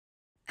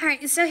All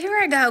right, so here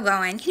I go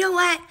going, you know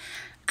what?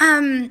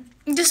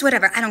 Just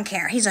whatever, I don't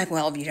care. He's like,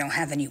 well, if you don't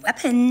have any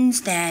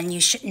weapons, then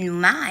you shouldn't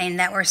mind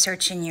that we're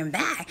searching your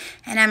bag.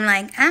 And I'm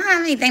like, I don't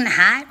have anything to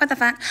hide. What the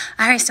fuck?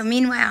 All right, so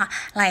meanwhile,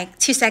 like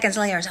 2 seconds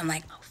later, I'm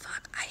like, oh,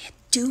 fuck, I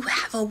do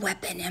have a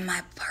weapon in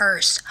my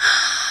purse.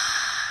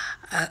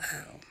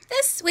 Uh-oh.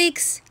 This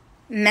week's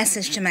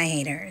message to my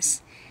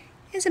haters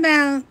is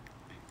about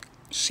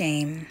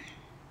shame.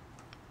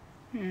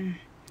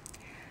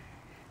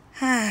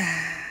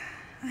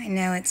 I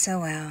know it so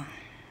well.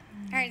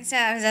 All right, so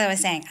as I was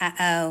saying,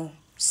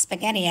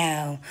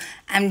 spaghetti-o.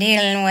 I'm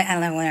dealing with, I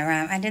love when I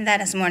rhyme. I did that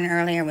this morning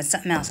earlier with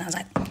something else. And I was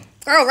like,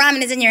 girl,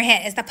 rhyming is in your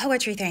head. It's the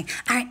poetry thing.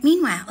 All right,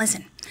 meanwhile,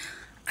 listen.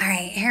 All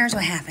right, here's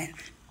what happened.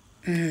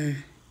 I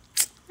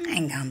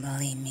ain't gonna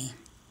believe me.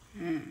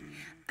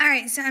 All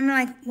right, so I'm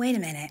like, wait a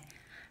minute.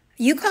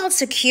 You called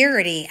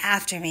security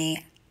after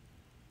me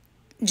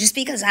just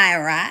because I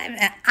arrived?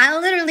 I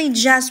literally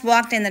just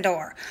walked in the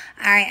door,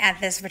 all right,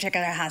 at this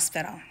particular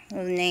hospital,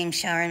 whose name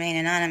shall remain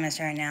anonymous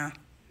right now.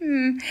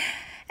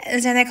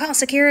 So they call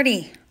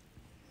security.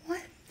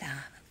 What the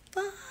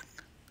fuck?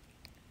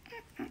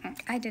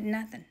 I did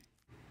nothing.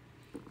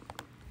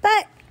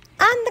 But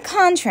on the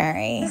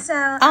contrary,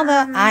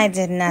 although I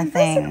did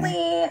nothing,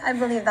 basically, I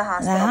believe the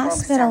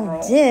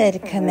hospital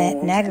did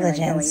commit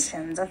negligence,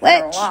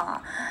 which I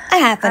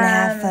happen to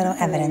have photo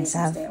evidence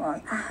of.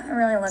 I haven't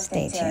really looked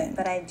into it,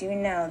 but I do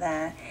know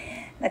that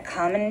the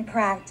common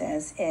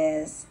practice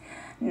is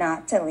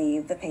not to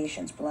leave the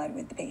patient's blood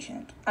with the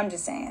patient. I'm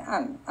just saying.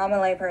 I'm a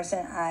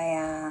layperson.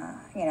 I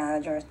have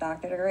a Juris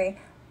Doctor degree.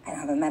 I don't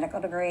have a medical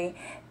degree,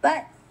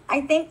 but I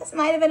think this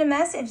might have been a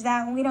message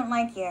that we don't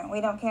like you, we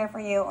don't care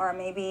for you, or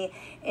maybe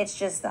it's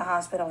just the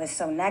hospital is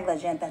so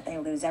negligent that they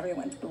lose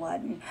everyone's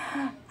blood. And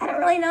I don't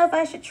really know if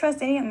I should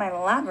trust any of my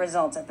lab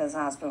results at this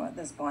hospital at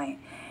this point.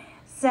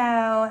 So,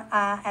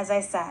 as I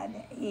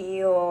said,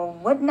 you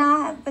would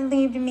not have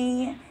believed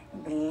me.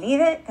 Believe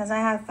it, because I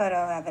have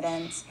photo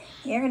evidence.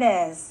 Here it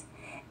is.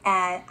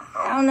 And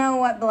I don't know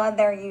what blood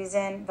they're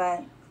using,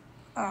 but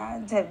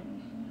to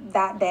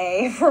that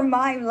day for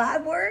my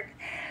lab work,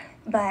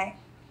 but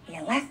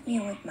you left me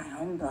with my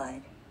own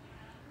blood.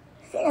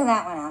 Figure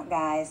that one out,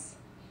 guys.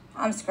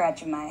 I'm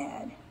scratching my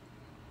head.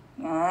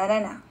 I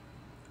don't know.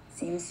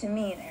 Seems to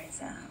me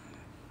there's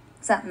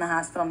something the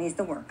hospital needs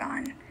to work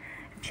on.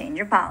 Change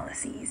your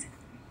policies.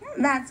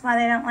 That's why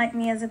they don't like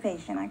me as a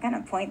patient. I kind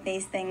of point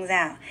these things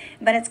out.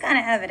 But it's kind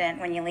of evident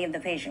when you leave the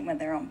patient with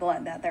their own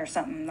blood that there's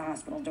something the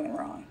hospital's doing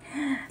wrong.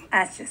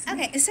 That's just me.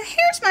 Okay, so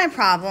here's my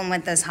problem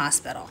with this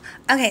hospital.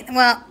 Okay,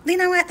 well, you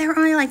know what? There were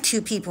only like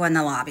 2 people in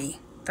the lobby.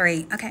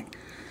 3, okay.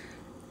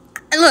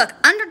 Look,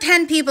 under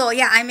 10 people,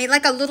 yeah, I made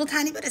like a little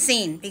tiny bit of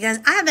scene because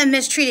I have been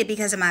mistreated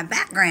because of my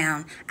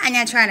background. And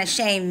you're trying to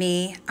shame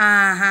me.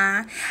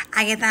 I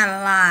get that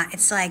a lot.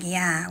 It's like,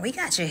 yeah, we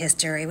got your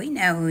history. We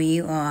know who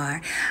you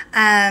are.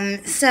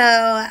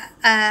 So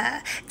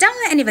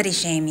don't let anybody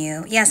shame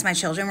you. Yes, my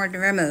children were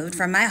removed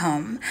from my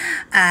home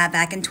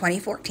back in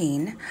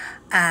 2014.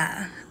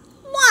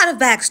 Lot of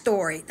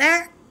backstory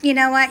there. You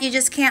know what? You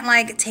just can't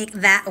like take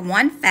that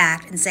one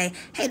fact and say,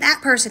 hey,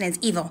 that person is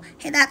evil.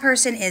 Hey, that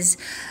person is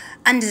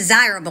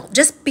undesirable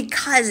just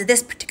because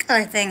this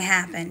particular thing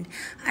happened.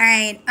 All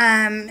right.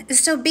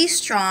 So be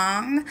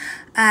strong.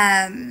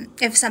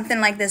 If something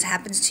like this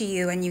happens to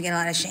you and you get a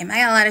lot of shame.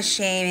 I got a lot of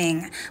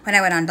shaming when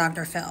I went on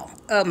Dr. Phil.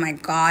 Oh my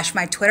gosh,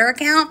 my Twitter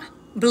account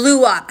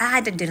blew up. I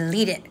had to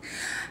delete it.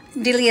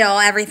 Delete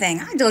everything.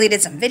 I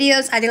deleted some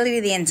videos. I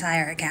deleted the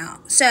entire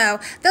account. So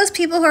those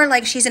people who are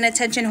like, she's an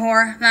attention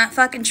whore, not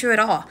fucking true at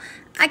all.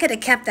 I could have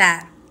kept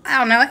that. I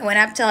don't know. It went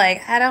up to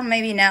like, I don't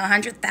maybe know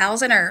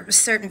 100,000 or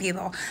certain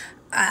people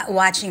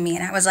watching me.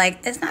 And I was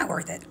like, it's not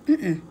worth it.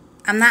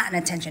 I'm not an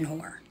attention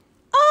whore.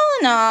 All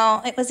in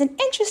all, it was an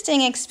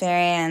interesting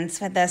experience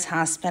with this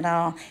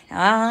hospital.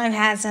 I've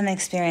had some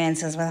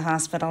experiences with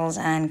hospitals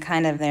and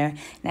kind of their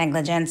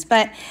negligence,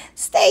 but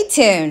stay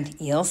tuned.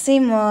 You'll see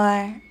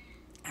more.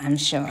 I'm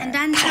sure. And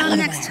until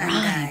next time,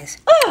 guys.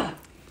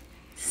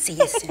 See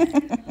you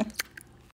soon.